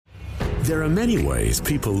There are many ways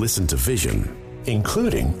people listen to Vision,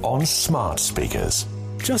 including on smart speakers.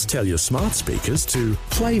 Just tell your smart speakers to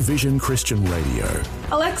play Vision Christian Radio.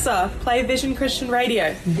 Alexa, play Vision Christian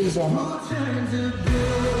Radio. Vision.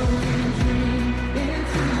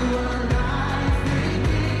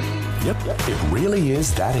 Yep, it really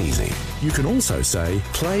is that easy. You can also say,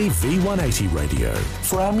 play V180 Radio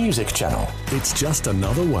for our music channel. It's just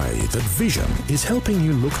another way that Vision is helping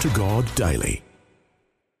you look to God daily.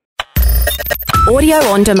 Audio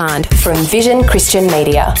on demand from Vision Christian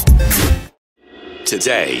Media.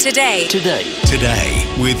 Today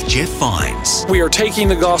with Jeff Vines, We are taking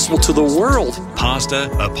the gospel to the world. pastor,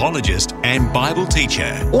 apologist, and Bible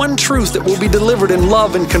teacher. One truth that will be delivered in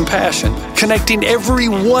love and compassion, connecting every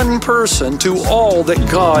one person to all that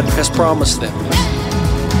God has promised them.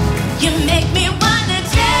 You make me wanna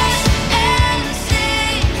dance and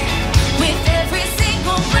sing with every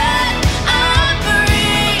single breath I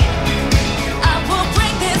breathe. I will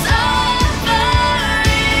bring this offering.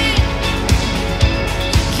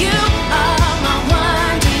 You are my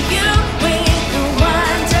wonder, you with the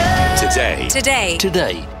wonder.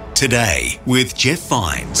 Today with Jeff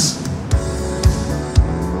Vines.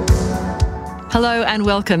 Hello and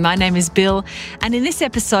welcome. My name is Bill, and in this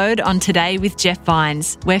episode on Today with Jeff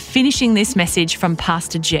Vines, we're finishing this message from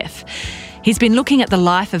Pastor Jeff. He's been looking at the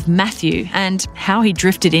life of Matthew and how he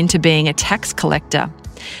drifted into being a tax collector,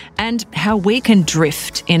 and how we can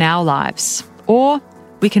drift in our lives, or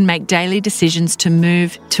we can make daily decisions to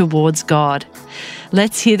move towards God.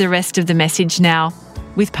 Let's hear the rest of the message now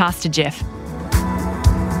with Pastor Jeff.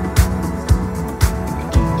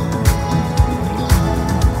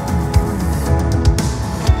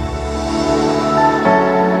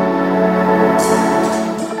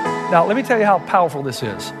 Now, let me tell you how powerful this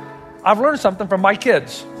is. I've learned something from my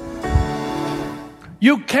kids.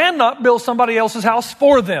 You cannot build somebody else's house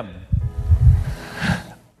for them.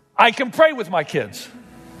 I can pray with my kids.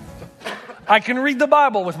 I can read the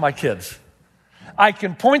Bible with my kids. I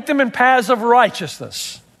can point them in paths of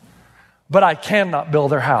righteousness, but I cannot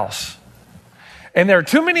build their house. And there are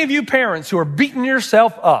too many of you parents who are beating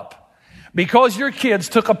yourself up because your kids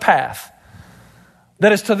took a path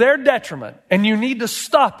that is to their detriment, and you need to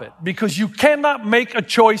stop it because you cannot make a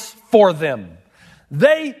choice for them.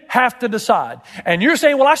 They have to decide. And you're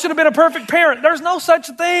saying, well, I should have been a perfect parent. There's no such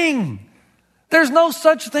thing. There's no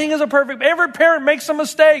such thing as a perfect. Every parent makes some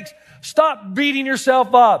mistakes. Stop beating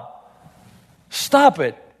yourself up. Stop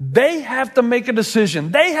it. They have to make a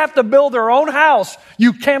decision. They have to build their own house.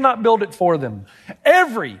 You cannot build it for them.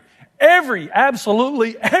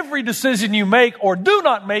 Absolutely every decision you make or do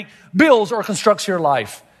not make builds or constructs your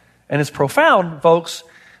life. And it's profound, folks,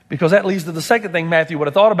 because that leads to the second thing Matthew would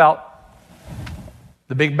have thought about.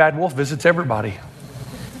 The big bad wolf visits everybody.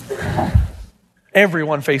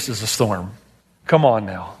 Everyone faces a storm. Come on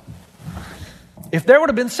now. If there would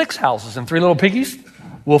have been 6 houses and 3 little piggies,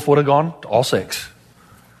 wolf would have gone to all 6.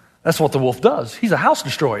 That's what the wolf does. He's a house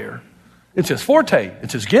destroyer. It's his forte.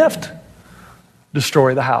 It's his gift.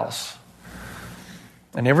 Destroy the house.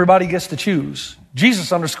 And everybody gets to choose.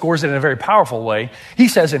 Jesus underscores it in a very powerful way. He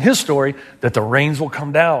says in his story that the rains will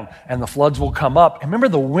come down and the floods will come up. And remember,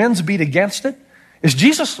 the winds beat against it? It's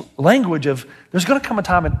Jesus' language of there's going to come a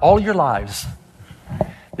time in all your lives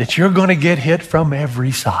that you're going to get hit from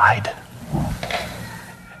every side.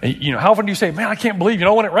 And, how often do you say, man, I can't believe,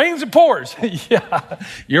 when it rains, it pours. Yeah,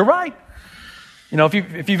 you're right.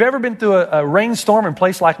 If you've ever been through a rainstorm in a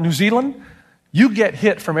place like New Zealand, you get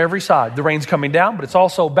hit from every side. The rain's coming down, but it's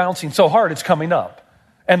also bouncing so hard it's coming up.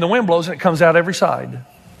 And the wind blows and it comes out every side.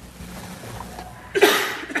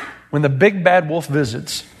 When the big bad wolf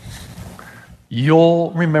visits,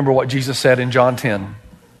 you'll remember what Jesus said in John 10.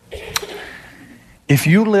 If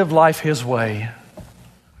you live life his way,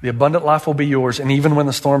 the abundant life will be yours. And even when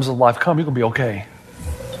the storms of life come, you're going to be okay.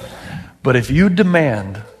 But if you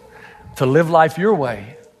demand to live life your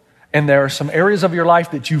way, and there are some areas of your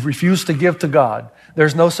life that you've refused to give to God,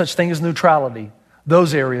 there's no such thing as neutrality.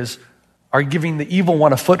 Those areas are giving the evil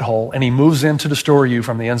one a foothold, and he moves in to destroy you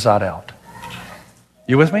from the inside out.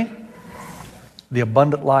 You with me? The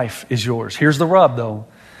abundant life is yours. Here's the rub, though.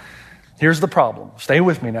 Here's the problem. Stay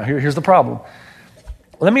with me now. Here's the problem.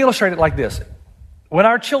 Let me illustrate it like this. When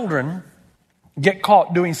our children get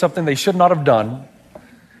caught doing something they should not have done,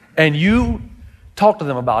 and you talk to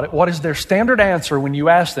them about it, what is their standard answer when you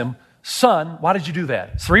ask them, son, why did you do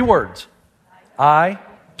that? 3 words. I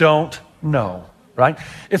don't know, right?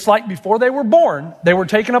 It's like before they were born, they were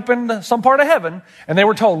taken up in some part of heaven, and they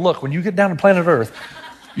were told, look, when you get down to planet Earth,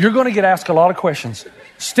 you're going to get asked a lot of questions.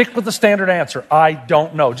 Stick with the standard answer. I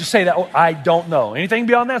don't know. Just say that, I don't know. Anything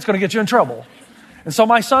beyond that's going to get you in trouble. And so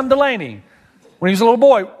my son Delaney, when he was a little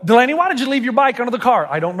boy, Delaney, why did you leave your bike under the car?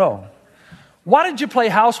 I don't know. Why did you play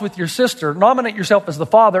house with your sister, nominate yourself as the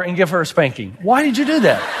father, and give her a spanking? Why did you do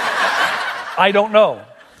that? I don't know.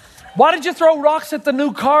 Why did you throw rocks at the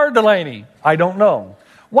new car, Delaney? I don't know.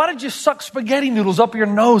 Why did you suck spaghetti noodles up your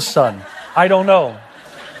nose, son? I don't know.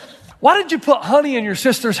 Why did you put honey in your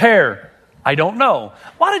sister's hair? I don't know.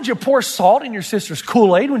 Why did you pour salt in your sister's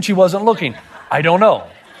Kool-Aid when she wasn't looking? I don't know.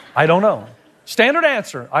 I don't know. Standard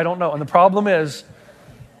answer, I don't know. And the problem is,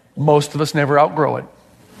 most of us never outgrow it.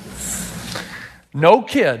 No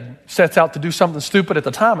kid sets out to do something stupid at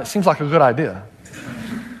the time. It seems like a good idea.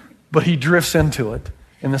 But he drifts into it.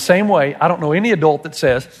 In the same way, I don't know any adult that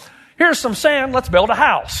says, here's some sand, let's build a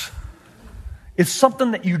house. It's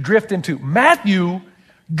something that you drift into. Matthew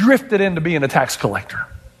drifted into being a tax collector.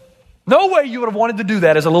 No way you would have wanted to do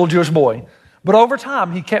that as a little Jewish boy. But over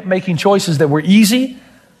time, he kept making choices that were easy,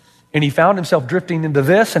 and he found himself drifting into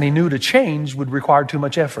this, and he knew to change would require too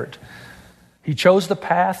much effort. He chose the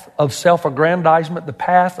path of self-aggrandizement, the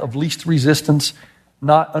path of least resistance,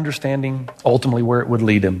 not understanding ultimately where it would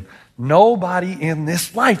lead him. Nobody in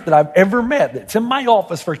this life that I've ever met that's in my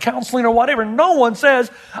office for counseling or whatever, no one says,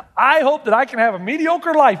 I hope that I can have a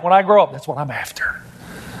mediocre life when I grow up. That's what I'm after.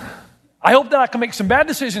 I hope that I can make some bad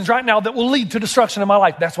decisions right now that will lead to destruction in my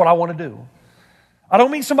life. That's what I want to do. I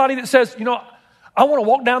don't mean somebody that says, I want to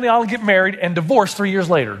walk down the aisle and get married and divorce 3 years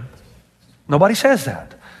later. Nobody says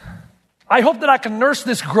that. I hope that I can nurse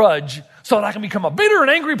this grudge so that I can become a bitter and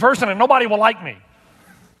angry person and nobody will like me.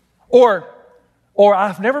 Or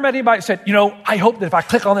I've never met anybody that said, I hope that if I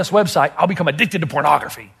click on this website, I'll become addicted to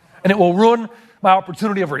pornography and it will ruin my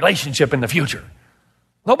opportunity of a relationship in the future.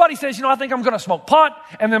 Nobody says, I think I'm going to smoke pot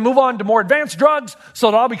and then move on to more advanced drugs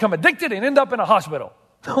so that I'll become addicted and end up in a hospital.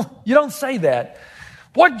 You don't say that.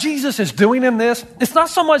 What Jesus is doing in this, it's not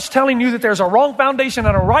so much telling you that there's a wrong foundation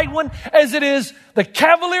and a right one, as it is the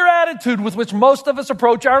cavalier attitude with which most of us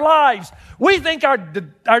approach our lives. We think our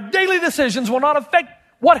daily decisions will not affect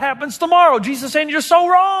what happens tomorrow. Jesus is saying, you're so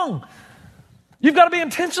wrong. You've got to be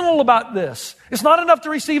intentional about this. It's not enough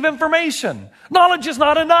to receive information. Knowledge is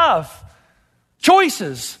not enough.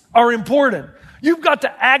 Choices are important. You've got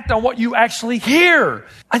to act on what you actually hear.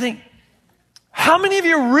 I think, how many of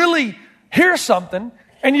you really hear something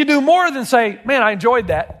and you do more than say, man, I enjoyed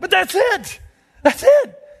that, but that's it. That's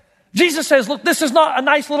it. Jesus says, look, this is not a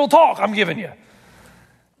nice little talk I'm giving you.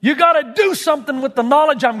 You got to do something with the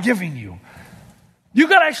knowledge I'm giving you. You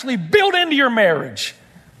got to actually build into your marriage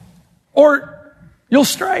or you'll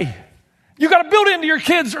stray. You got to build into your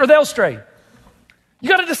kids or they'll stray. You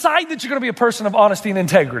got to decide that you're going to be a person of honesty and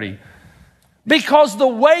integrity, because the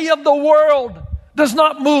way of the world does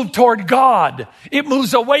not move toward God. It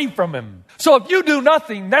moves away from Him. So if you do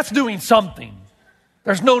nothing, that's doing something.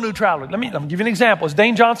 There's no neutrality. Let me give you an example. Is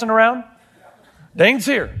Dane Johnson around? Dane's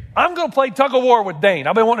here. I'm going to play tug of war with Dane.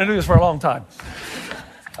 I've been wanting to do this for a long time.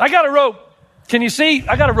 I got a rope. Can you see?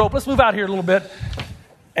 I got a rope. Let's move out here a little bit.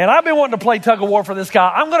 And I've been wanting to play tug of war for this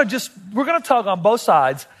guy. We're going to tug on both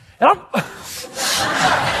sides. And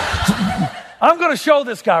I'm going to show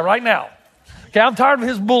this guy right now. Okay, I'm tired of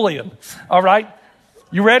his bullying. All right.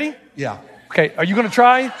 You ready? Yeah. Okay, are you going to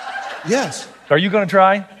try? Yes. Are you going to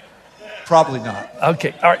try? Probably not.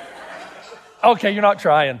 Okay, all right. Okay, you're not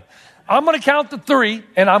trying. I'm going to count to 3,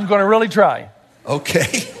 and I'm going to really try.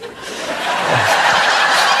 Okay.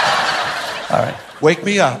 All right. Wake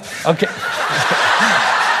me up. Okay.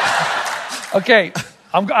 Okay,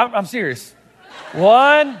 I'm serious.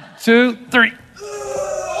 1, 2, 3.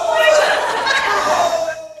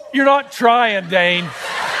 You're not trying, Dane.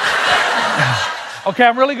 Okay,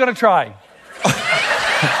 I'm really going to try.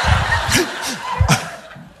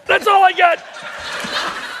 That's all I got.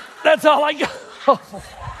 That's all I got.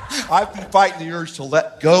 I've been fighting the urge to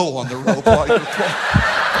let go on the rope while you're playing.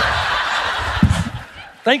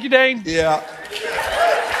 Thank you, Dane. Yeah.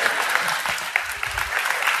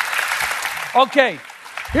 Okay,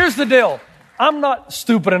 here's the deal. I'm not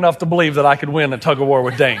stupid enough to believe that I could win a tug of war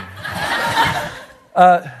with Dane.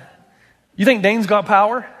 You think Dane's got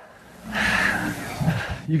power?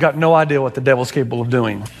 You got no idea what the devil's capable of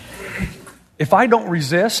doing. If I don't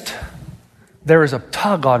resist, there is a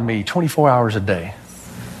tug on me 24 hours a day.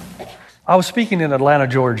 I was speaking in Atlanta,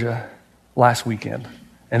 Georgia last weekend,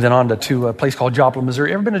 and then on to a place called Joplin,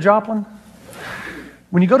 Missouri. Ever been to Joplin?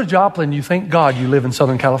 When you go to Joplin, you thank God you live in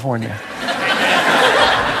Southern California.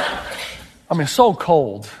 I mean, it's so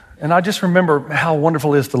cold. And I just remember how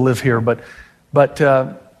wonderful it is to live here. But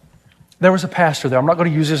there was a pastor there. I'm not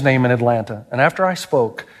going to use his name in Atlanta. And after I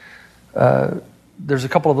spoke, there's a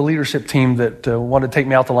couple of the leadership team that wanted to take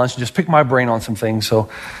me out to lunch and just pick my brain on some things. So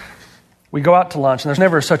We go out to lunch, and there's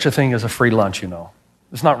never such a thing as a free lunch, you know.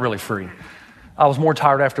 It's not really free. I was more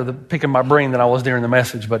tired after picking my brain than I was during the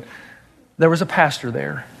message, but there was a pastor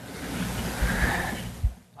there.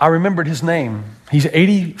 I remembered his name. He's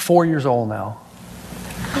 84 years old now.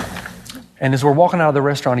 And as we're walking out of the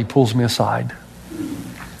restaurant, he pulls me aside.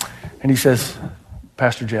 And he says,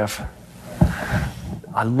 Pastor Jeff,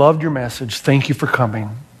 I loved your message. Thank you for coming.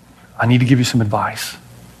 I need to give you some advice.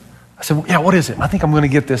 I said, well, yeah, what is it? I think I'm going to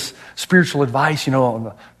get this spiritual advice, you know, on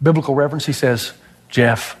the biblical reference. He says,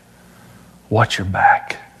 Jeff, watch your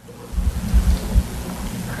back.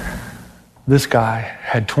 This guy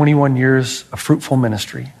had 21 years of fruitful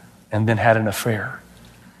ministry and then had an affair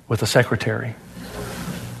with a secretary.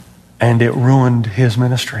 And it ruined his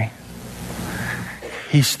ministry.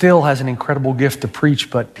 He still has an incredible gift to preach,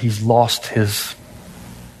 but he's lost his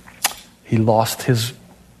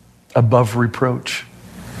above reproach.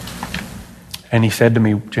 And he said to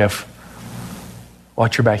me, Jeff,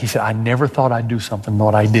 watch your back. He said, I never thought I'd do something,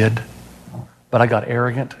 what I did. But I got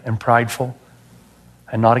arrogant and prideful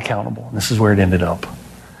and not accountable. And this is where it ended up.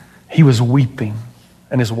 He was weeping,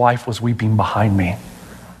 and his wife was weeping behind me.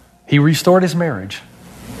 He restored his marriage.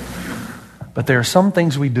 But there are some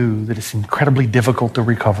things we do that it's incredibly difficult to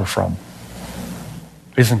recover from.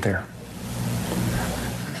 Isn't there?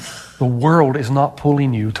 The world is not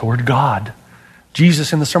pulling you toward God.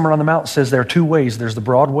 Jesus in the Sermon on the Mount says there are two ways. There's the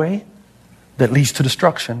broad way that leads to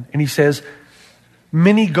destruction. And he says,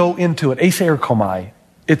 many go into it. Eiseikomai.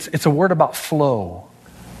 It's a word about flow.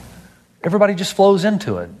 Everybody just flows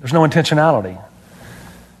into it. There's no intentionality.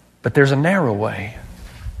 But there's a narrow way.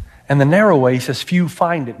 And the narrow way, he says, few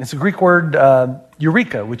find it. It's a Greek word,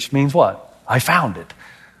 eureka, which means what? I found it.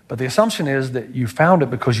 But the assumption is that you found it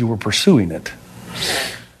because you were pursuing it.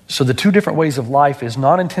 So the two different ways of life is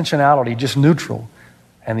non-intentionality, just neutral,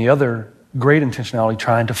 and the other, great intentionality,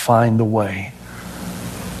 trying to find the way.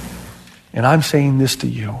 And I'm saying this to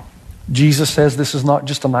you. Jesus says this is not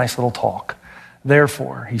just a nice little talk.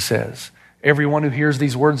 Therefore, he says, everyone who hears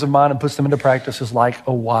these words of mine and puts them into practice is like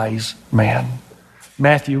a wise man.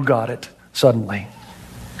 Matthew got it suddenly.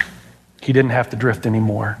 He didn't have to drift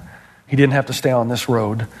anymore. He didn't have to stay on this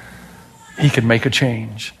road. He could make a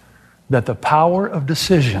change. That the power of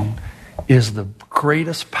decision is the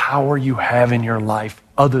greatest power you have in your life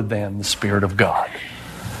other than the Spirit of God.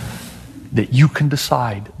 That you can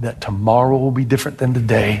decide that tomorrow will be different than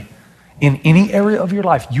today. In any area of your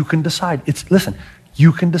life, you can decide. Listen,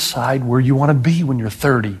 you can decide where you want to be when you're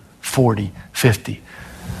 30, 40, 50.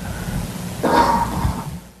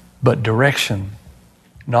 But direction,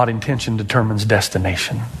 not intention, determines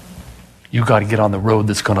destination. You got to get on the road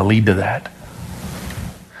that's going to lead to that.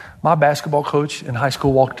 My basketball coach in high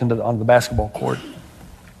school walked onto the basketball court.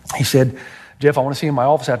 He said, Jeff, I want to see you in my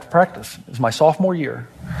office after practice. It was my sophomore year.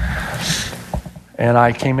 And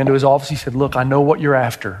I came into his office. He said, look, I know what you're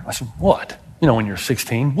after. I said, what? You know, when you're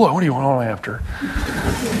 16, what do you want after?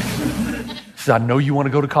 He said, I know you want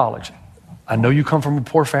to go to college. I know you come from a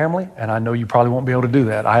poor family, and I know you probably won't be able to do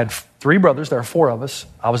that. I had 3 brothers. There are 4 of us.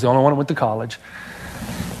 I was the only one that went to college.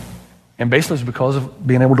 And basically it was because of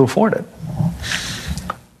being able to afford it.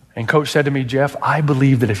 And Coach said to me, Jeff, I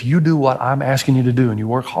believe that if you do what I'm asking you to do and you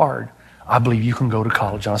work hard, I believe you can go to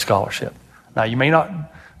college on a scholarship. Now, you may not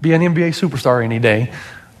be an NBA superstar any day,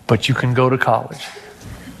 but you can go to college.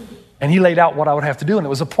 And he laid out what I would have to do, and it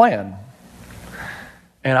was a plan.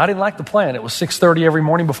 And I didn't like the plan. It was 6:30 every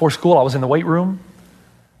morning before school. I was in the weight room.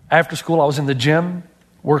 After school, I was in the gym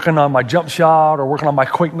working on my jump shot or working on my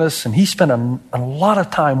quickness. And he spent a lot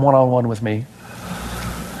of time one-on-one with me.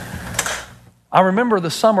 I remember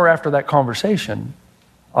the summer after that conversation,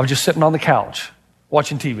 I was just sitting on the couch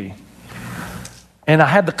watching TV. And I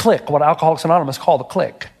had the click, what Alcoholics Anonymous call the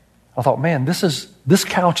click. I thought, man, this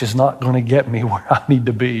couch is not going to get me where I need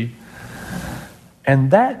to be.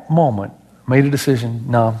 And that moment made a decision.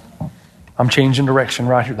 No, I'm changing direction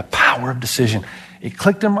right here. The power of decision. It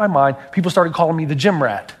clicked in my mind. People started calling me the gym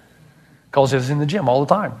rat because I was in the gym all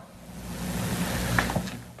the time.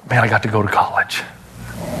 Man, I got to go to college.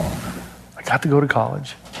 I got to go to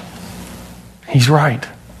college. He's right.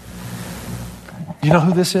 Do you know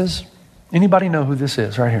who this is? Anybody know who this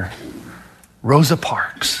is right here? Rosa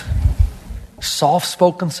Parks.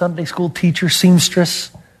 Soft-spoken Sunday school teacher,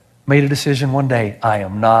 seamstress, made a decision one day. I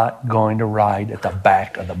am not going to ride at the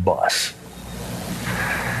back of the bus.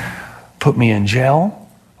 Put me in jail,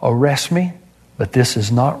 arrest me, but this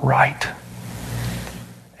is not right.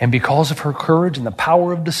 And because of her courage and the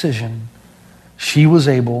power of decision, she was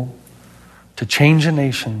able to change a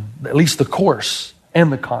nation, at least the course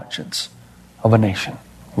and the conscience of a nation.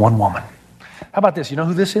 One woman. How about this? You know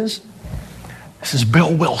who this is? This is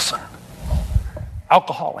Bill Wilson.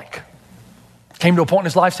 alcoholic. Came to a point in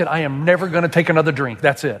his life, said, I am never going to take another drink.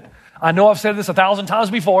 That's it. I know I've said this 1,000 times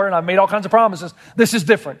before, and I've made all kinds of promises. This is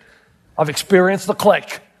different. I've experienced the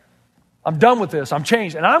click. I'm done with this. I'm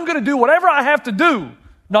changed. And I'm going to do whatever I have to do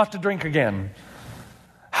not to drink again.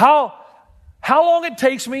 How long it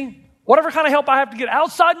takes me, whatever kind of help I have to get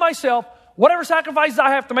outside myself, whatever sacrifices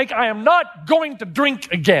I have to make, I am not going to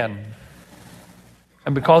drink again.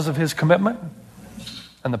 And because of his commitment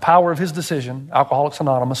and the power of his decision, Alcoholics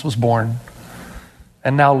Anonymous was born.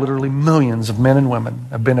 And now literally millions of men and women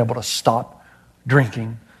have been able to stop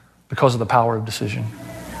drinking because of the power of decision.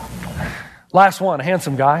 Last one, a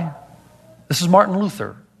handsome guy. This is Martin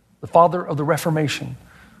Luther, the father of the Reformation,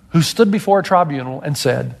 who stood before a tribunal and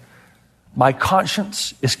said, my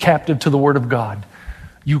conscience is captive to the word of God.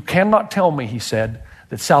 You cannot tell me, he said,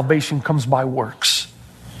 that salvation comes by works.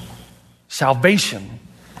 Salvation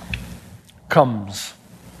comes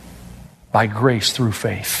by grace through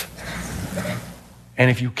faith. And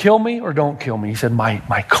if you kill me or don't kill me, he said,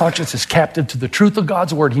 my conscience is captive to the truth of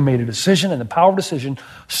God's word. He made a decision, and the power of decision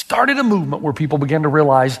started a movement where people began to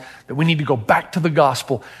realize that we need to go back to the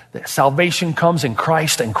gospel, that salvation comes in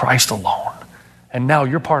Christ and Christ alone. And now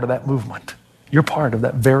you're part of that movement. You're part of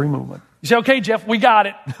that very movement. You say, okay, Jeff, we got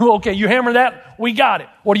it. Okay, you hammer that, we got it.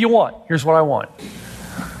 What do you want? Here's what I want.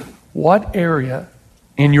 What area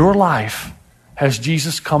in your life has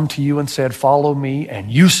Jesus come to you and said, follow me,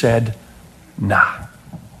 and you said, nah,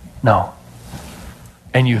 no.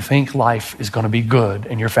 And you think life is going to be good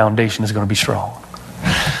and your foundation is going to be strong.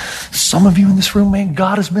 Some of you in this room, man,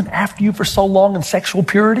 God has been after you for so long in sexual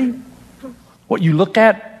purity. What you look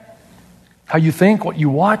at, how you think, what you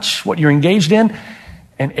watch, what you're engaged in.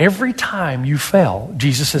 And every time you fail,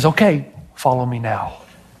 Jesus says, okay, follow me now.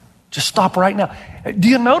 Just stop right now. Do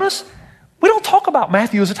you notice? We don't talk about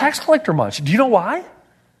Matthew as a tax collector much. Do you know why?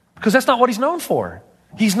 Because that's not what he's known for.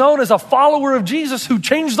 He's known as a follower of Jesus who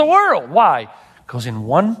changed the world. Why? Because in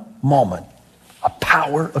one moment, a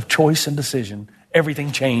power of choice and decision,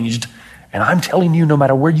 everything changed. And I'm telling you, no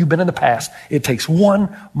matter where you've been in the past, it takes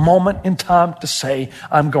one moment in time to say,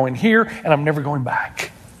 I'm going here and I'm never going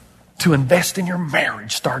back. To invest in your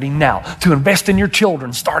marriage starting now. To invest in your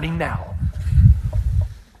children starting now.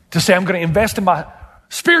 To say, I'm going to invest in my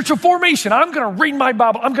spiritual formation. I'm going to read my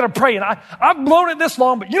Bible. I'm going to pray. And I've blown it this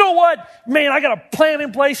long, but you know what? Man, I got a plan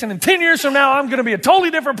in place. And in 10 years from now, I'm going to be a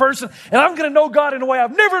totally different person. And I'm going to know God in a way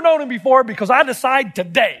I've never known him before because I decide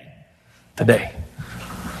today. Today.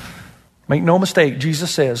 Make no mistake,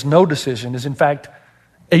 Jesus says no decision is in fact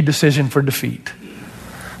a decision for defeat.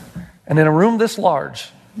 And in a room this large,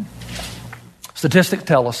 statistics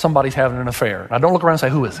tell us somebody's having an affair. Now don't look around and say,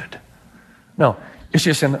 who is it? No, it's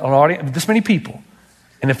just in an audience, this many people.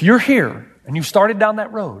 And if you're here and you've started down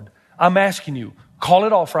that road, I'm asking you, call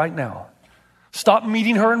it off right now. Stop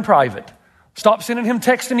meeting her in private. Stop sending him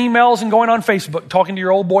texts and emails and going on Facebook, talking to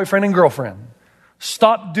your old boyfriend and girlfriend.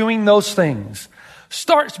 Stop doing those things.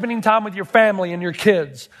 Start spending time with your family and your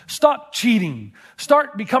kids. Stop cheating.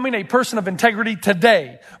 Start becoming a person of integrity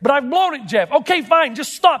today. But I've blown it, Jeff. Okay, fine.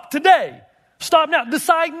 Just stop today. Stop now.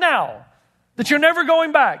 Decide now that you're never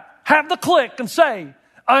going back. Have the click and say,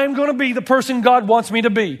 I'm going to be the person God wants me to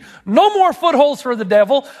be. No more footholds for the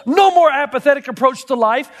devil. No more apathetic approach to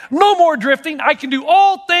life. No more drifting. I can do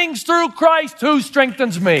all things through Christ who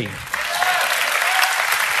strengthens me.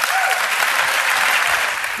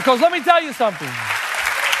 Because let me tell you something.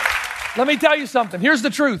 Here's the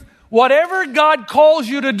truth. Whatever God calls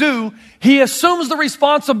you to do, he assumes the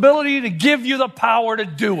responsibility to give you the power to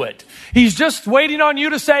do it. He's just waiting on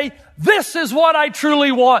you to say, this is what I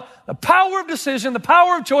truly want. The power of decision, the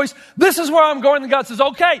power of choice. This is where I'm going. And God says,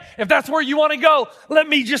 okay, if that's where you want to go, let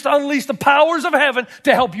me just unleash the powers of heaven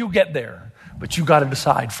to help you get there. But you got to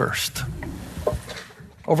decide first.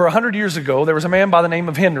 Over 100 years ago, there was a man by the name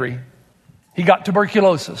of Henry. He got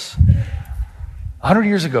tuberculosis 100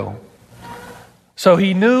 years ago. So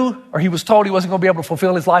he knew, or he was told he wasn't going to be able to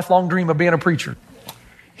fulfill his lifelong dream of being a preacher.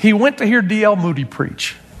 He went to hear D.L. Moody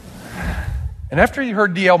preach. And after he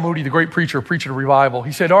heard D.L. Moody, the great preacher, preach at a revival,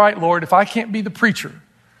 he said, all right, Lord, if I can't be the preacher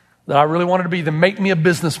that I really wanted to be, then make me a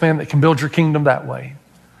businessman that can build your kingdom that way.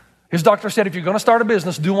 His doctor said, if you're going to start a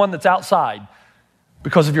business, do one that's outside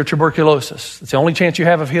because of your tuberculosis. It's the only chance you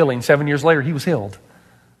have of healing. 7 years later, he was healed.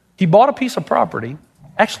 He bought a piece of property,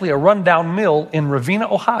 actually a rundown mill in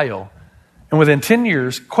Ravenna, Ohio. And within 10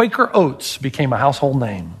 years, Quaker Oats became a household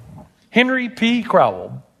name. Henry P.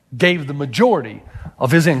 Crowell gave the majority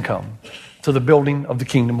of his income to the building of the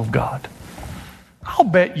kingdom of God. I'll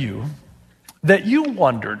bet you that you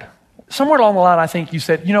wondered somewhere along the line, I think you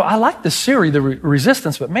said, I like the series, the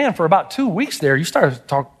resistance, but man, for about 2 weeks there, you started to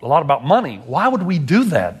talk a lot about money. Why would we do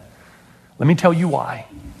that? Let me tell you why.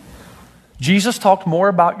 Jesus talked more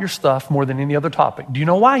about your stuff more than any other topic. Do you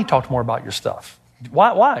know why he talked more about your stuff?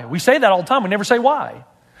 Why? We say that all the time. We never say why.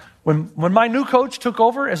 When my new coach took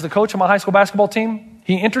over as the coach of my high school basketball team,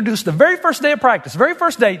 he introduced the very first day of practice, very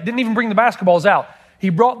first day, didn't even bring the basketballs out. He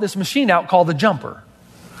brought this machine out called the jumper.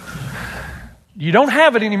 You don't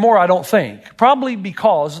have it anymore, I don't think. Probably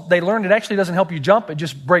because they learned it actually doesn't help you jump, it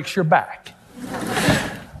just breaks your back.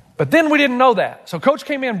 But then we didn't know that. So coach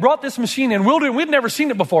came in, brought this machine in. We'd never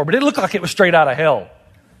seen it before, but it looked like it was straight out of hell.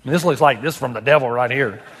 And this looks like this from the devil right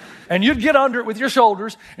here. And you'd get under it with your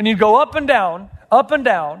shoulders, and you'd go up and down,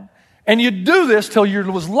 and you'd do this till you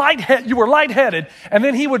were lightheaded, and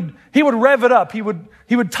then he would rev it up. He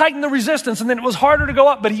would tighten the resistance, and then it was harder to go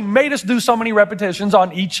up, but he made us do so many repetitions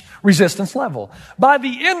on each resistance level. By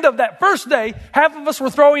the end of that first day, half of us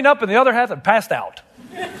were throwing up, and the other half had passed out.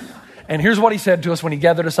 And here's what he said to us when he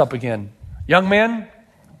gathered us up again. Young men,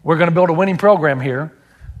 we're going to build a winning program here,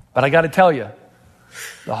 but I got to tell you,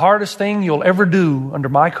 the hardest thing you'll ever do under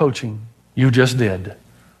my coaching, you just did.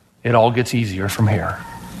 It all gets easier from here.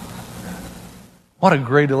 What a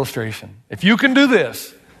great illustration. If you can do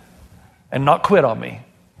this and not quit on me,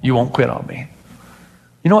 you won't quit on me.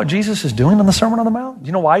 You know what Jesus is doing in the Sermon on the Mount?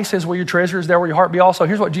 You know why he says where your treasure is, there will your heart be also?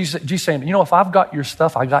 Here's what Jesus is saying. If I've got your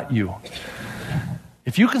stuff, I got you.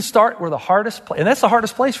 If you can start where the hardest place, and that's the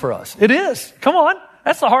hardest place for us. It is. Come on.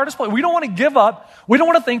 That's the hardest place. We don't want to give up. We don't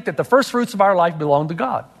want to think that the first fruits of our life belong to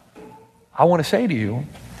God. I want to say to you,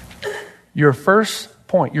 your first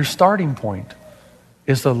point, your starting point,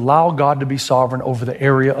 is to allow God to be sovereign over the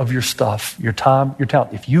area of your stuff, your time, your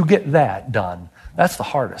talent. If you get that done, that's the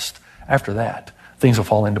hardest. After that, things will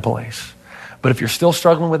fall into place. But if you're still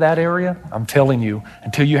struggling with that area, I'm telling you,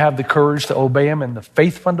 until you have the courage to obey him and the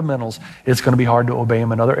faith fundamentals, it's going to be hard to obey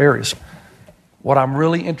him in other areas. What I'm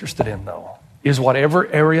really interested in, though, is whatever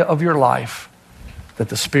area of your life that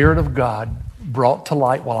the Spirit of God brought to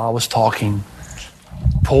light while I was talking,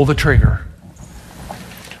 pull the trigger,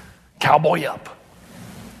 cowboy up,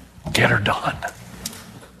 get her done.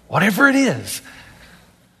 Whatever it is.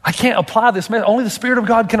 I can't apply this message. Only the Spirit of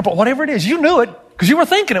God can apply. Whatever it is, you knew it because you were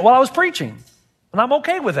thinking it while I was preaching. And I'm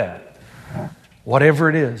okay with that. Whatever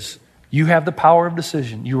it is, you have the power of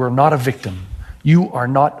decision. You are not a victim. You are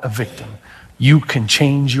not a victim. You can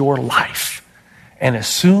change your life. And as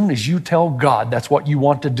soon as you tell God that's what you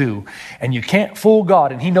want to do, and you can't fool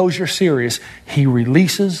God and he knows you're serious, he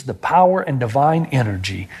releases the power and divine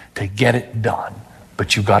energy to get it done.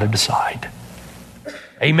 But you've got to decide.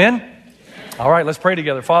 Amen? All right, let's pray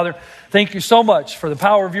together. Father, thank you so much for the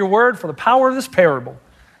power of your word, for the power of this parable.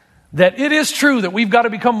 That it is true that we've got to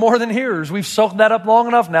become more than hearers. We've soaked that up long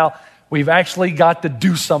enough now. We've actually got to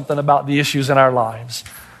do something about the issues in our lives.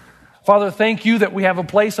 Father, thank you that we have a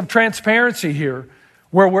place of transparency here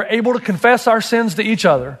where we're able to confess our sins to each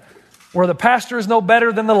other, where the pastor is no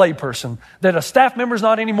better than the layperson, that a staff member is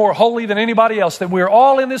not any more holy than anybody else, that we're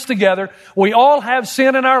all in this together. We all have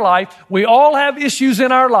sin in our life. We all have issues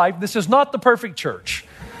in our life. This is not the perfect church.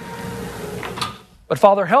 But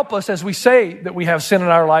Father, help us as we say that we have sin in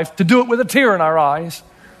our life to do it with a tear in our eyes,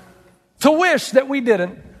 to wish that we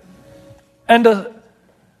didn't, and to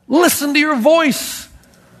listen to your voice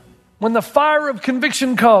when the fire of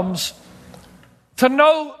conviction comes, to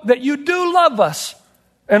know that you do love us.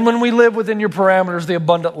 And when we live within your parameters, the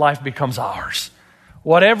abundant life becomes ours.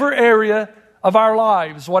 Whatever area of our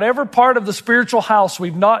lives, whatever part of the spiritual house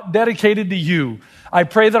we've not dedicated to you, I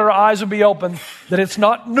pray that our eyes will be open, that it's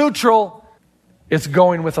not neutral, it's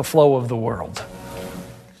going with the flow of the world.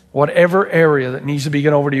 Whatever area that needs to be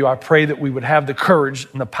given over to you, I pray that we would have the courage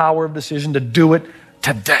and the power of decision to do it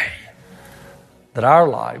today. That our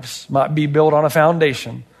lives might be built on a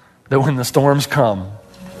foundation that when the storms come,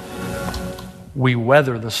 we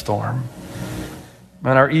weather the storm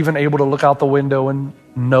and are even able to look out the window and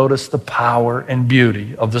notice the power and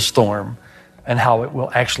beauty of the storm and how it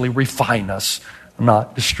will actually refine us,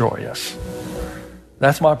 not destroy us.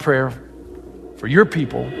 That's my prayer for your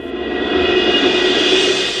people.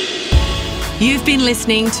 You've been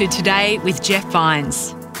listening to Today with Jeff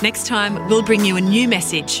Vines. Next time, we'll bring you a new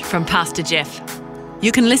message from Pastor Jeff.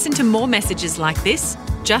 You can listen to more messages like this.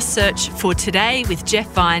 Just search for Today with Jeff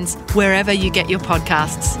Vines wherever you get your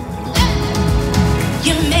podcasts.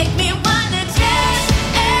 You make me wanna dance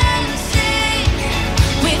and sing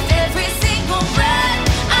with every single breath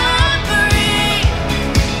I breathe.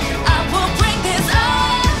 I will bring this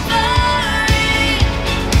offering.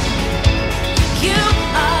 You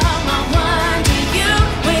are my wonder, you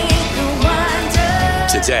bring the wonder.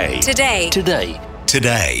 Today.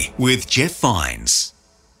 Today with Jeff Vines.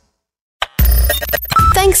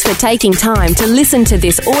 Thanks for taking time to listen to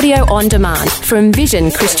this audio on demand from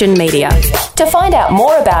Vision Christian Media. To find out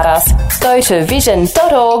more about us, go to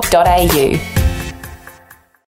vision.org.au.